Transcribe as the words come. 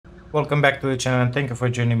Welcome back to the channel and thank you for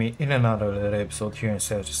joining me in another little episode here in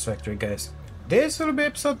Satisfactory, guys. This will be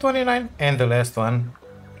episode 29 and the last one.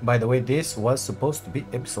 By the way, this was supposed to be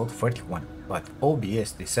episode 41, but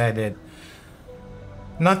OBS decided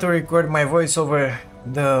not to record my voice over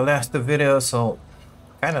the last video, so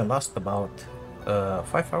kinda lost about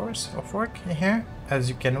 5 hours of work in here. As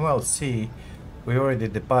you can well see, we already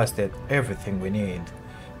deposited everything we need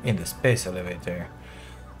in the space elevator.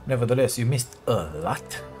 Nevertheless, you missed a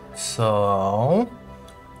lot. So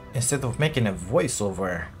instead of making a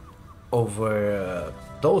voiceover over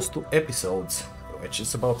those 2 episodes, which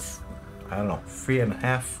is about, I don't know,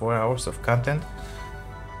 3.5-4 hours of content,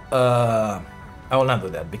 I will not do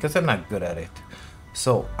that because I'm not good at it.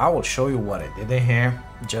 So I will show you what I did in here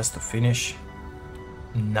just to finish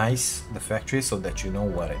the factory so that you know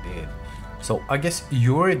what I did. So I guess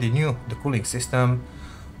you already knew the cooling system,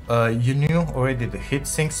 you knew already the heat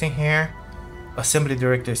sinks in here. Assembly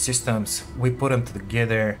director systems, we put them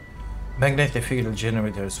together. Magnetic field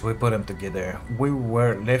generators, we put them together. We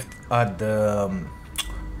were left at the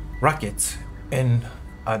rockets and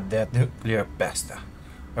at that nuclear pasta.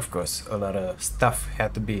 Of course, a lot of stuff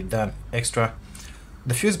had to be done extra.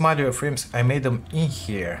 The fuse modular frames, I made them in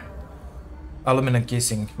here. Aluminum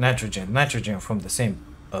casing, nitrogen from the same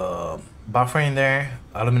buffer in there.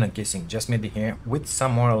 Aluminum casing just made it here with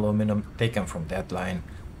some more aluminum taken from that line.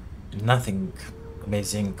 Nothing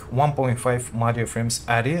amazing. 1.5 modular frames,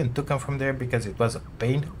 I didn't took them from there because it was a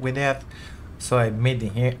pain with that, so I made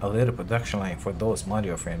in here a little production line for those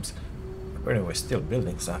modular frames. Apparently we're still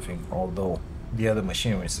building something, although the other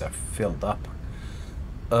machineries are filled up.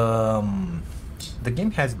 The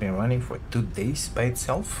game has been running for 2 days by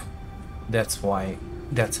itself. That's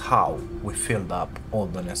how we filled up all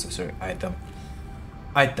the necessary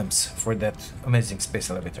items for that amazing space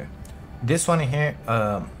elevator. This one in here,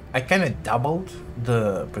 I kind of doubled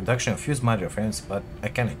the production of fuse modular frames, but I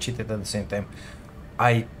kind of cheated at the same time.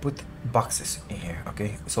 I put boxes in here,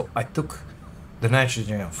 okay? So I took the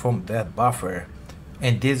nitrogen from that buffer,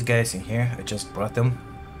 and these guys in here, I just brought them.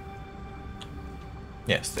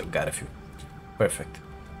 Yeah, still got a few. Perfect.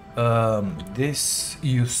 This,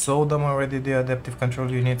 you saw them already, the adaptive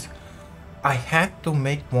control units. I had to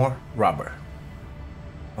make more rubber.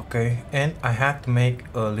 Okay, and I had to make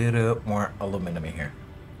a little more aluminum in here.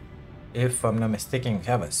 If I'm not mistaken, you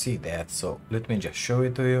haven't seen that, so let me just show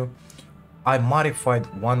it to you. I modified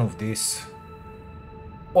one of these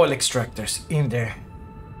oil extractors in there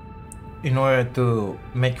in order to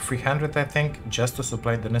make 300, I think, just to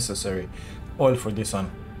supply the necessary oil for this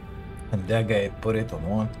one. And that guy put it on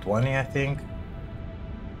 120, I think.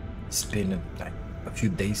 It's been like a few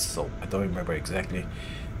days, so I don't remember exactly.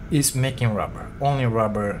 Is making rubber, only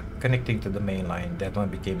rubber connecting to the main line. That one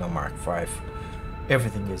became a Mark V.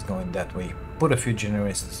 Everything is going that way. Put a few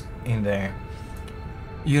generators in there.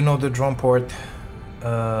 You know the drone port.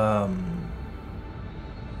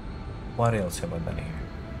 What else have I done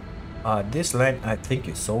here? This line, I think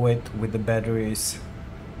you saw it with the batteries.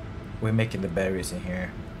 We're making the batteries in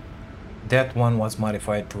here. That one was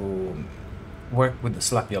modified to work with the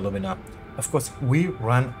sloppy alumina. Of course, we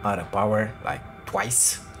run out of power like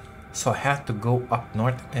twice. So I had to go up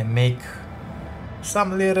north and make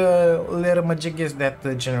some little majiggies that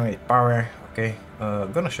generate power. Okay,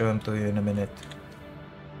 gonna show them to you in a minute.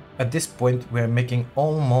 At this point, we're making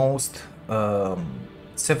almost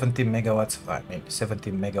 70 megawatts. I mean,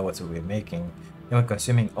 70 megawatts we're making, and we're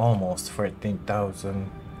consuming almost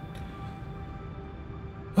 13,000.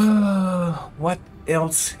 What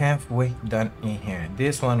else have we done in here?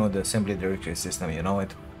 This one with the assembly directory system, you know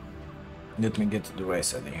it. Let me get to the right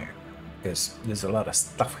side in here, because there's a lot of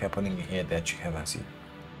stuff happening in here that you haven't seen.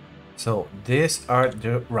 So these are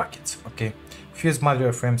the rockets, okay? Fuse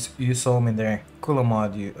modular frames, you saw them in there.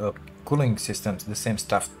 Cooling systems, the same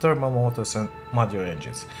stuff. Turbo motors and modular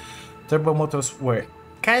engines. Turbo motors were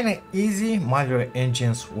kind of easy. Modular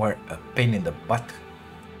engines were a pain in the butt.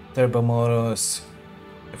 Turbo motors,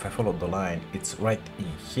 if I follow the line, it's right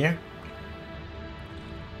in here.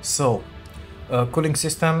 So cooling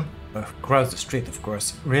system, across the street, of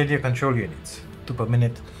course. Radio control units, 2 per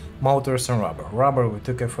minute. Motors and rubber we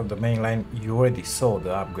took it from the main line. You already saw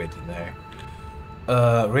the upgrade in there.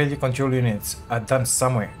 Radio control units are done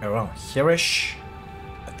somewhere around here-ish,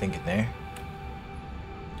 I think, in there.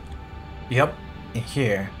 Yep, in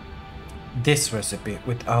here. This recipe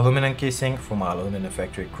with aluminum casing from aluminum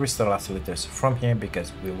factory, crystal oscillators from here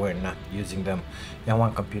because we were not using them, and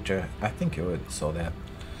one computer. I think you already saw that.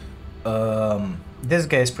 This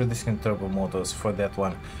guy is producing turbo motors for that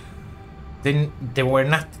one. They were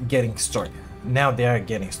not getting stored. Now they are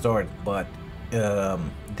getting stored, but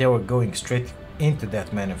they were going straight into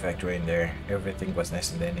that manufacturer in there. Everything was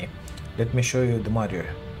nice and dandy. Let me show you the module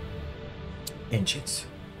engines.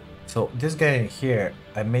 So this guy here,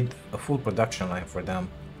 I made a full production line for them.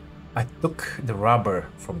 I took the rubber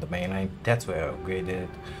from the main line, that's where I upgraded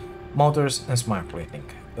motors and smart plating.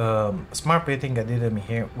 Smart plating I did them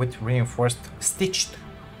here with reinforced stitched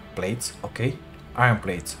plates, okay, iron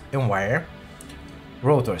plates and wire.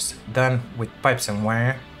 Rotors done with pipes and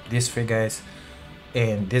wire, these three guys,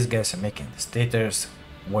 and these guys are making the stators.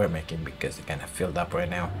 We're making because they're kind of filled up right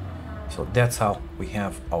now. So that's how we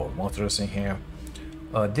have our motors in here.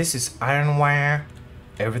 This is iron wire,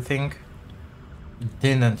 everything.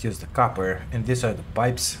 Didn't use the copper, and these are the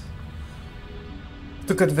pipes.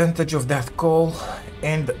 Took advantage of that coal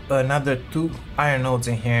and another 2 iron nodes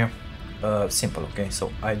in here. Simple, okay,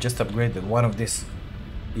 so I just upgraded one of these.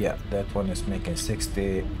 Yeah, that one is making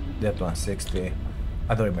 60, that one 60,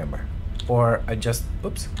 I don't remember. Or I just,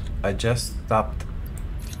 oops, I just stopped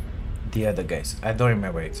the other guys. I don't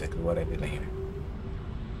remember exactly what I did in here.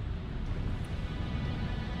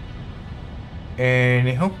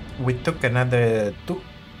 Anyhow, we took another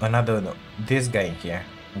this guy in here,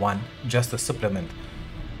 one, just to supplement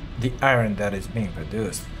the iron that is being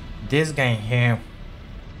produced. This guy in here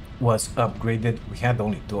was upgraded. We had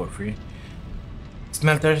only 2 or 3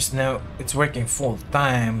 smelters. Now it's working full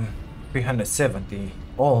time, 370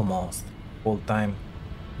 almost full time,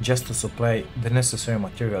 just to supply the necessary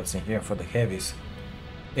materials in here for the heavies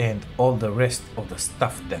and all the rest of the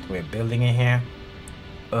stuff that we're building in here.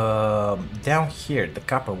 Down here the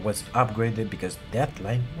copper was upgraded because that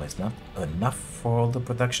line was not enough for all the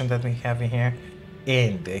production that we have in here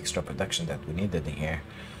and the extra production that we needed in here,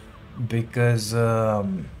 because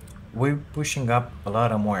we're pushing up a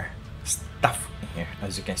lot of more stuff in here.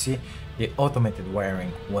 As you can see, the automated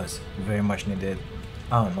wiring was very much needed.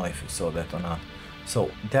 I don't know if you saw that or not. So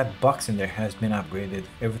that box in there has been upgraded.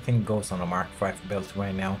 Everything goes on a Mark V belt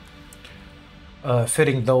right now.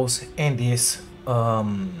 Fitting those and this,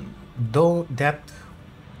 though that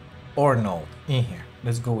ore node in here,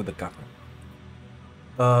 let's go with the copper.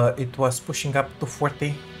 It was pushing up to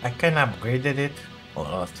 40. I kind of upgraded it a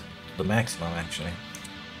lot to the maximum actually,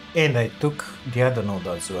 and I took the other node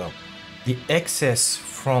as well. The excess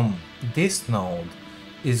from this node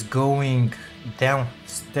is going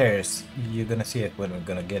downstairs. You're gonna see it when we're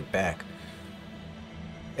gonna get back,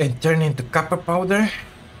 and turn into copper powder.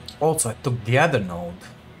 Also, I took the other node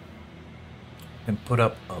and put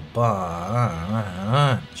up a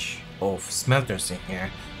bunch of smelters in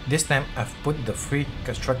here. This time I've put the 3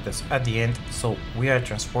 constructors at the end, so we are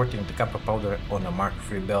transporting the copper powder on a Mark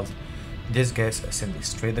III belt. These guys are sending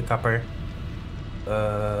straight the copper.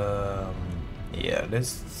 Yeah,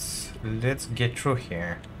 let's get through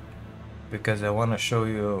here because I want to show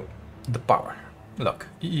you the power. Look,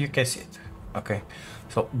 you can see it. Okay,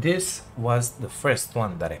 so this was the first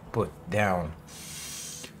one that I put down.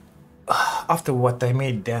 After what I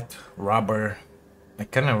made that rubber, I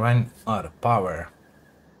kind of ran out of power,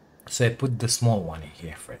 so I put the small one in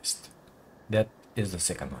here first. That is the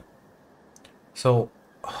second one. So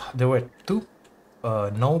there were 2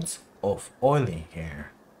 nodes of oil in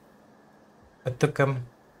here. I took them,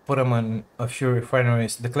 put them on a few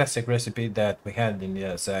refineries, the classic recipe that we had in the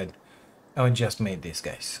other side, and we just made these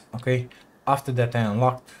guys. Okay, after that I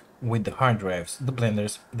unlocked with the hard drives, the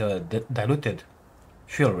blenders, the diluted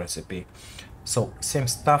fuel recipe. So same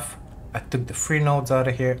stuff. I took the 3 nodes out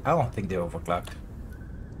of here. I don't think they're overclocked.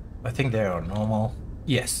 I think they are normal.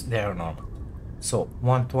 Yes, they are normal. So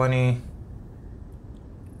 120.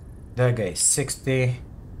 That guy is 60.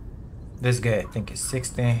 This guy I think is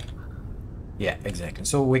 60. Yeah, exactly.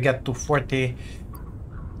 So we got 240.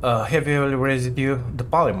 Heavy oil residue. The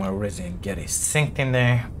polymer resin getting synced in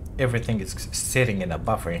there. Everything is sitting in a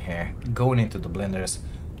buffer in here, going into the blenders.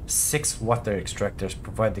 6 water extractors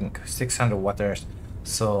providing 600 waters.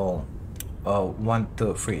 So 1,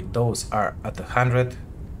 2, 3, those are at 100.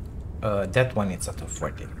 That one is at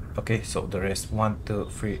 40. Okay, so the rest 1, 2,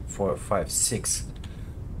 3, 4, 5, 6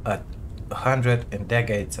 at 100, and that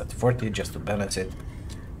guy is at 40 just to balance it.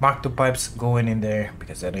 Mark II pipes going in there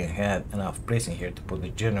because I didn't have enough place in here to put the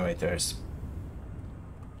generators.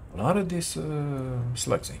 A lot of these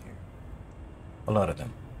slugs in here. A lot of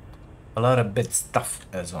them. A lot of bad stuff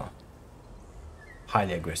as well.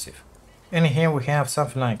 Highly aggressive. And here we have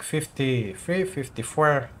something like 53,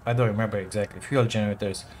 54, I don't remember exactly, fuel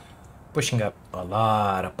generators pushing up a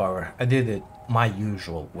lot of power. I did it my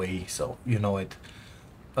usual way, so you know it.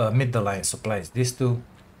 Mid the line supplies these 2.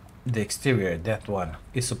 The exterior, that one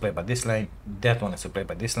is supplied by this line, that one is supplied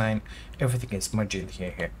by this line. Everything is merged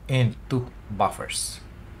here into buffers.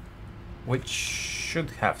 which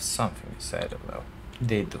should have something inside of them.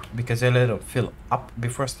 They do, because I let them fill up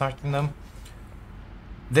before starting them.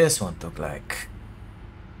 This one took like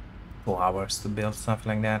 2 hours to build,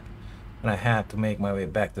 something like that, and I had to make my way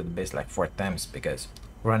back to the base like 4 times because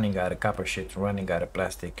running out of copper sheet, running out of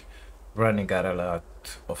plastic, running out a lot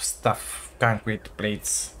of stuff, concrete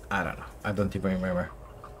plates, I don't know, I don't even remember.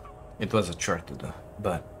 It was a chore to do,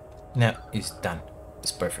 but now it's done.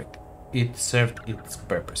 It's perfect. It served its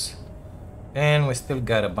purpose. And we still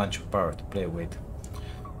got a bunch of power to play with.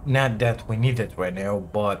 Not that we need it right now,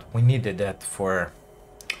 but we needed that for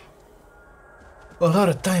a lot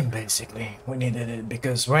of time basically. We needed it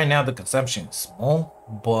because right now the consumption is small,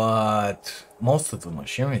 but most of the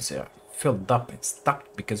machineries are filled up and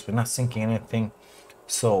stuck because we're not syncing anything.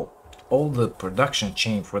 So all the production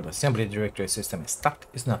chain for the assembly directory system is stuck,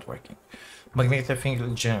 it's not working. Magnetic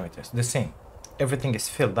field generators, the same. Everything is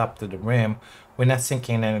filled up to the rim, we're not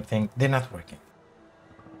syncing anything, they're not working.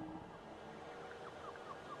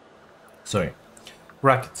 Sorry.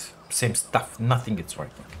 Rockets, same stuff, nothing is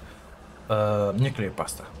working. Nuclear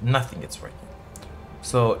pasta, nothing is working.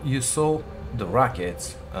 So you saw the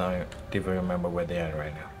rockets, I don't even remember where they are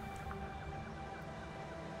right now.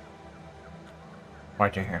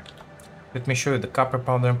 Right in here. Let me show you the copper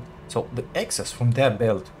powder. So the excess from that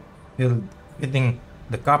belt hitting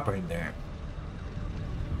the copper in there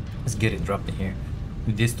is getting dropped in here.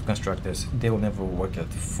 With these two constructors, they will never work at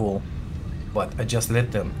full, but I just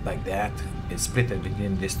let them like that. It's split it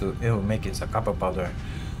between these two, it will make it a copper powder.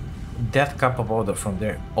 That copper powder from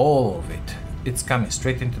there, all of it, it's coming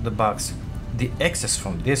straight into the box. The excess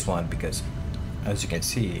from this one, because as you can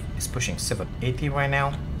see, it's pushing 780 right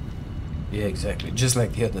now. Yeah, exactly, just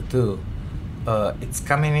like the other two. It's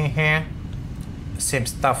coming in here, same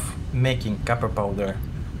stuff, making copper powder.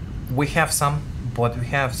 We have some, but we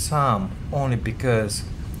have some only because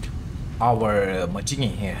our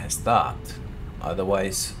machining here has stopped.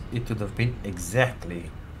 Otherwise, it would have been exactly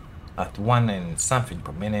at 1 and something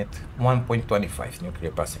per minute, 1.25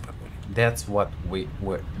 nuclear pasta per minute. That's what we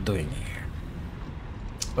were doing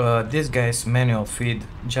here. This guy's manual feed,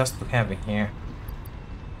 just to have in here.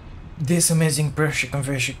 This amazing pressure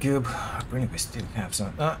conversion cube. I believe we still have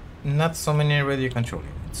some. Not so many radio control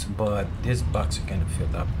units, but this box is kind of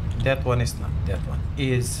filled up. That one is not. That one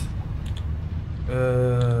is.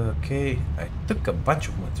 Okay, I took a bunch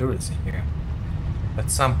of materials in here. At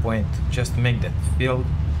some point, just to make that filled.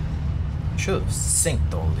 Should have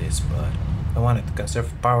synced all this, but I wanted to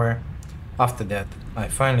conserve power. After that, I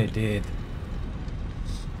finally did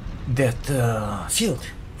that fuel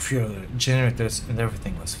generators, and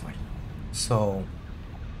everything was fine. So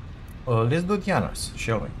let's do the honors,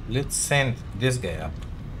 shall we? Let's send this guy up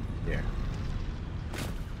here,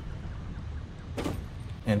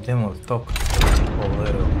 and then we'll talk a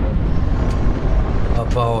little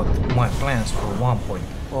about my plans for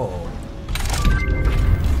 1.0.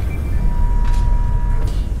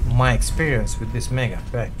 My experience with this mega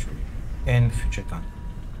factory and future con.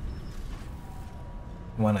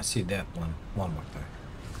 Wanna see that one more time.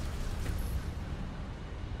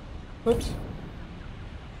 Oops.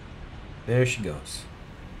 There she goes.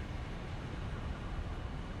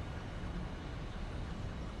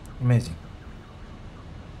 Amazing.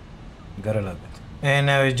 Gotta love it. And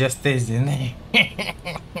now it just tasting.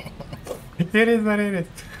 It is what it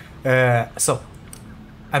is. So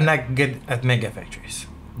I'm not good at mega factories.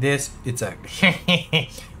 This, it's ugly.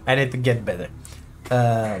 I need to get better.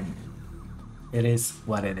 It is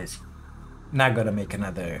what it is. Not gonna make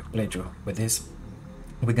another playthrough with this.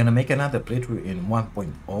 We're gonna make another playthrough in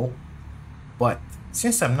 1.0. But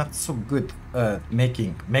since I'm not so good at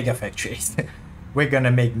making mega factories, we're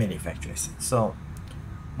gonna make mini factories. So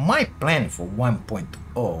my plan for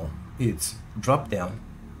 1.0 is drop down,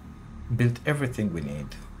 build everything we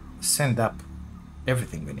need, send up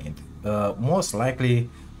everything we need. Most likely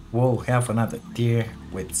we'll have another tier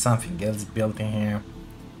with something else built in here.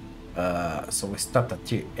 So we stopped at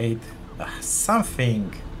tier 8.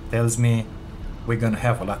 Something tells me we're gonna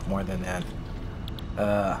have a lot more than that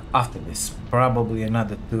after this. Probably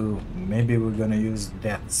another 2. Maybe we're gonna use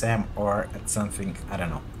that SAM or at something, I don't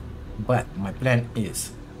know. But my plan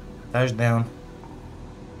is touch down,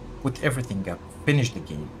 put everything up, finish the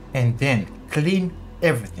game, and then clean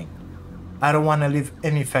everything. I don't want to leave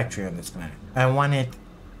any factory on this planet. I want it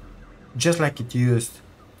just like it used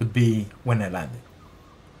to be when I landed.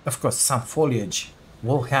 Of course, some foliage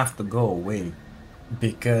will have to go away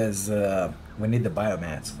because we need the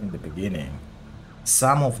biomass in the beginning.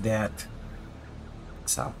 Some of that,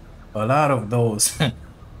 a lot of those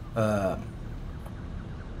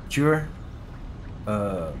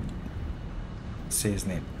say his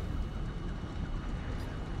name,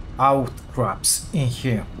 outcrops in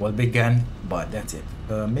here will be gone, but that's it.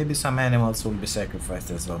 Maybe some animals will be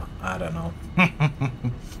sacrificed as well. I don't know.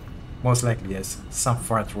 Most likely yes. Some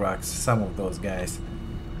fart rocks, some of those guys.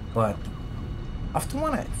 But after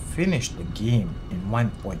when I finish the game in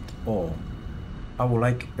 1.0, I would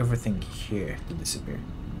like everything here to disappear.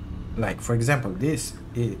 Like for example, this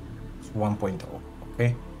is 1.0.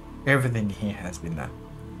 Okay, everything here has been done.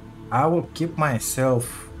 I will keep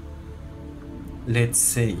myself, let's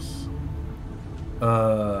say,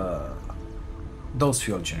 those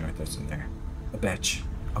fuel generators in there, a batch.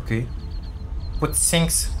 Okay, put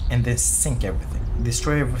sinks and then sink everything,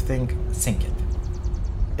 destroy everything, sink it,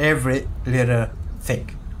 every little thing.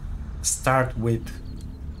 Start with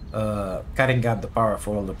cutting out the power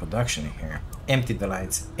for all the production in here, empty the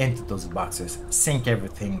lights, empty those boxes, sink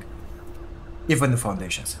everything, even the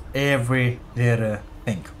foundations, every little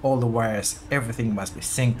thing, all the wires, everything must be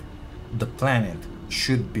synced. The planet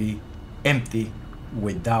should be empty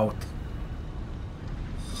without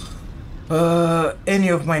any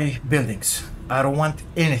of my buildings. I don't want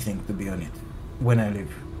anything to be on it when I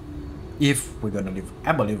leave. If we're gonna leave,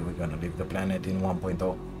 I believe we're gonna leave the planet in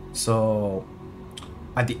 1.0. So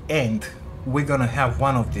at the end, we're gonna have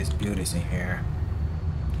one of these beauties in here.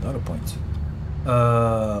 Not a point.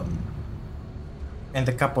 And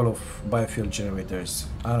a couple of biofuel generators.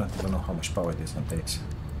 I don't even know how much power this one takes.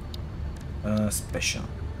 Special.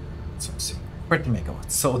 Something. 30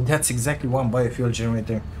 megawatts. So that's exactly one biofuel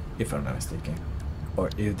generator, if I'm not mistaken. Or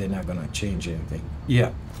if they're not gonna change anything.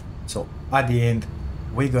 Yeah. So at the end,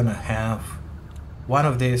 we're gonna have one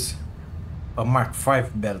of these, a Mark V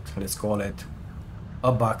belt, let's call it,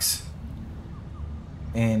 a box,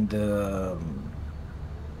 and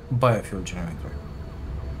biofuel generator.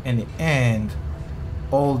 In the end,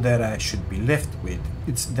 all that I should be left with,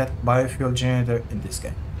 it's that biofuel generator and this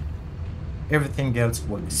guy. Everything else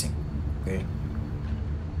will be synced. Okay,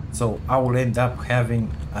 so I will end up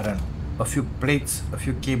having, I don't know, a few plates, a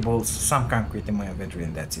few cables, some concrete in my inventory,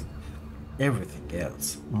 and that's it. Everything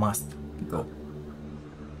else must go.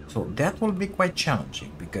 So that will be quite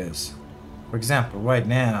challenging because, for example, right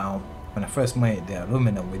now when I first made the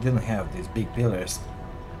aluminum, we didn't have these big pillars,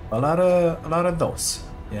 a lot of those,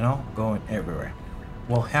 you know, going everywhere.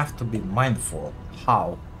 We'll have to be mindful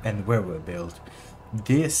how and where we build.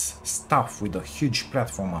 This stuff with a huge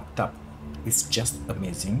platform up top is just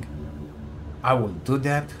amazing. I will do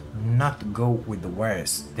that, not go with the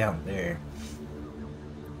wires down there.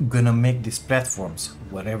 Gonna make these platforms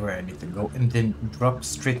wherever I need to go and then drop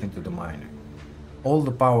straight into the miner. All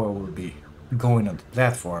the power will be going on the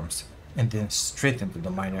platforms and then straight into the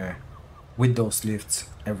miner. With those lifts,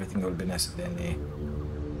 everything will be nice and dandy.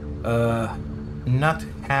 Not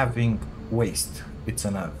having waste, it's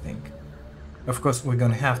another thing. Of course, we're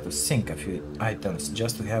gonna have to sink a few items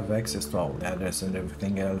just to have access to all ladders and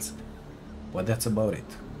everything else, but that's about it.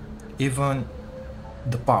 Even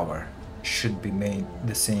the power should be made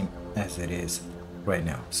the same as it is right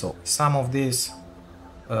now. So some of this,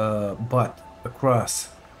 but across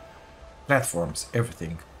platforms,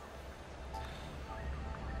 everything.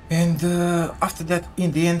 And after that,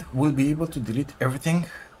 in the end, we'll be able to delete everything.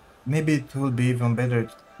 Maybe it will be even better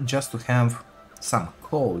just to have some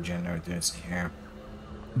coal generators here,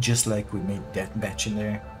 just like we made that batch in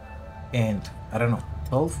there. And I don't know,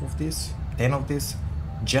 12 of this, 10 of this,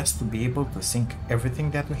 just to be able to sync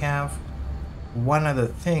everything that we have. One other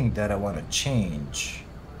thing that I want to change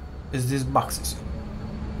is these boxes.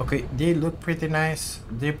 Okay, they look pretty nice,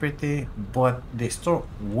 they're pretty, but they store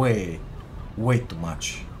way too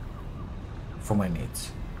much for my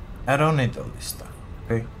needs. I don't need all this stuff,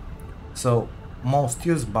 okay? So most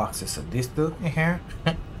used boxes are these two in here.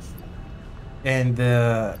 And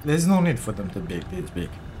there's no need for them to be this big.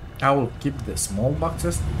 I will keep the small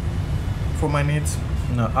boxes for my needs.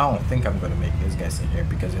 No, I don't think I'm gonna make these guys in here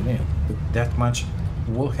because I didn't do that much.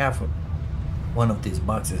 We'll have one of these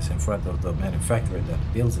boxes in front of the manufacturer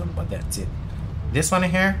that builds them, but that's it. This one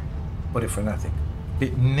in here, put it for nothing.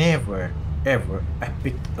 It never ever I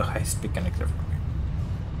picked a high-speed connector from here.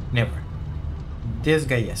 Never. This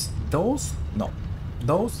guy, yes. Those, no.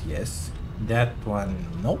 Those, yes. That one,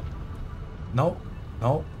 no. No,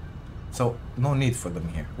 no. So no need for them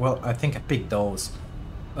here. Well, I think I picked those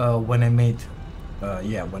when I made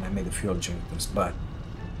when I made the fuel generators, but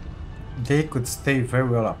they could stay very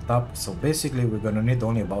well up top. So basically we're gonna need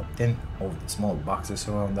only about 10 of the small boxes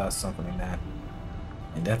around us, something like that,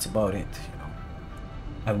 and that's about it,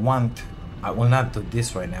 you know. I will not do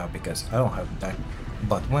this right now because I don't have time,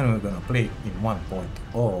 but when we're gonna play in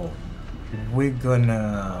 1.0,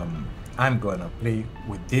 I'm gonna play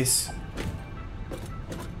with this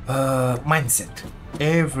mindset.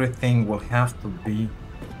 everything will have to be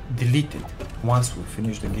deleted. Once we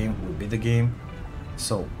finish the game, will be the game.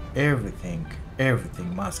 So everything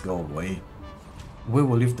must go away. We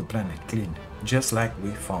will leave the planet clean, just like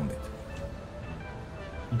we found it.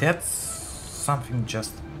 That's something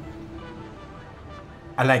just...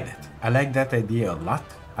 I like that. I like that idea a lot.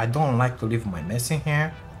 I don't like to leave my mess in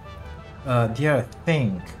here. The other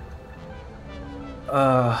thing...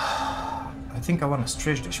 I think I want to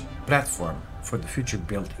stretch this platform for the future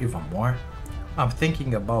build even more. I'm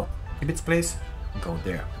thinking about keep its place, go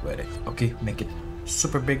there with it. Okay, make it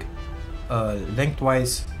super big,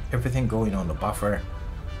 lengthwise, everything going on the buffer.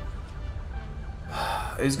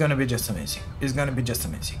 It's gonna be just amazing. It's gonna be just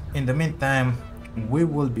amazing. In the meantime, we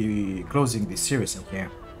will be closing this series in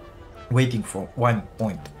here, waiting for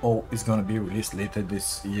 1.0 is gonna be released later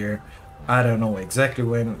this year. I don't know exactly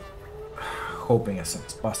when, hoping as soon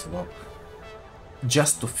as possible,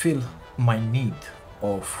 just to fill my need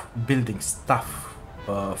of building stuff.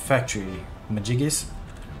 Factory majiggies.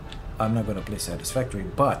 I'm not gonna play Satisfactory,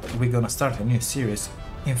 but we're gonna start a new series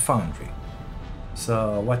in Foundry.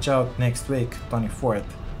 So watch out, next week, 24th,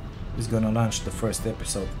 is gonna launch the first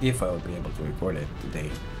episode, if I will be able to record it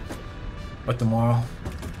today or tomorrow.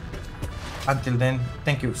 Until then,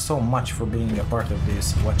 thank you so much for being a part of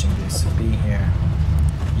this, watching this, being here.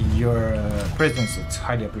 Your presence is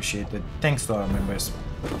highly appreciated. Thanks to our members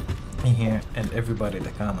in here and everybody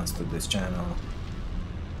that comments to this channel.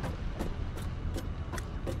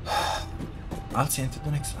 I'll see you until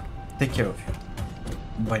the next one. Take care of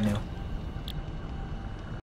you. Bye now.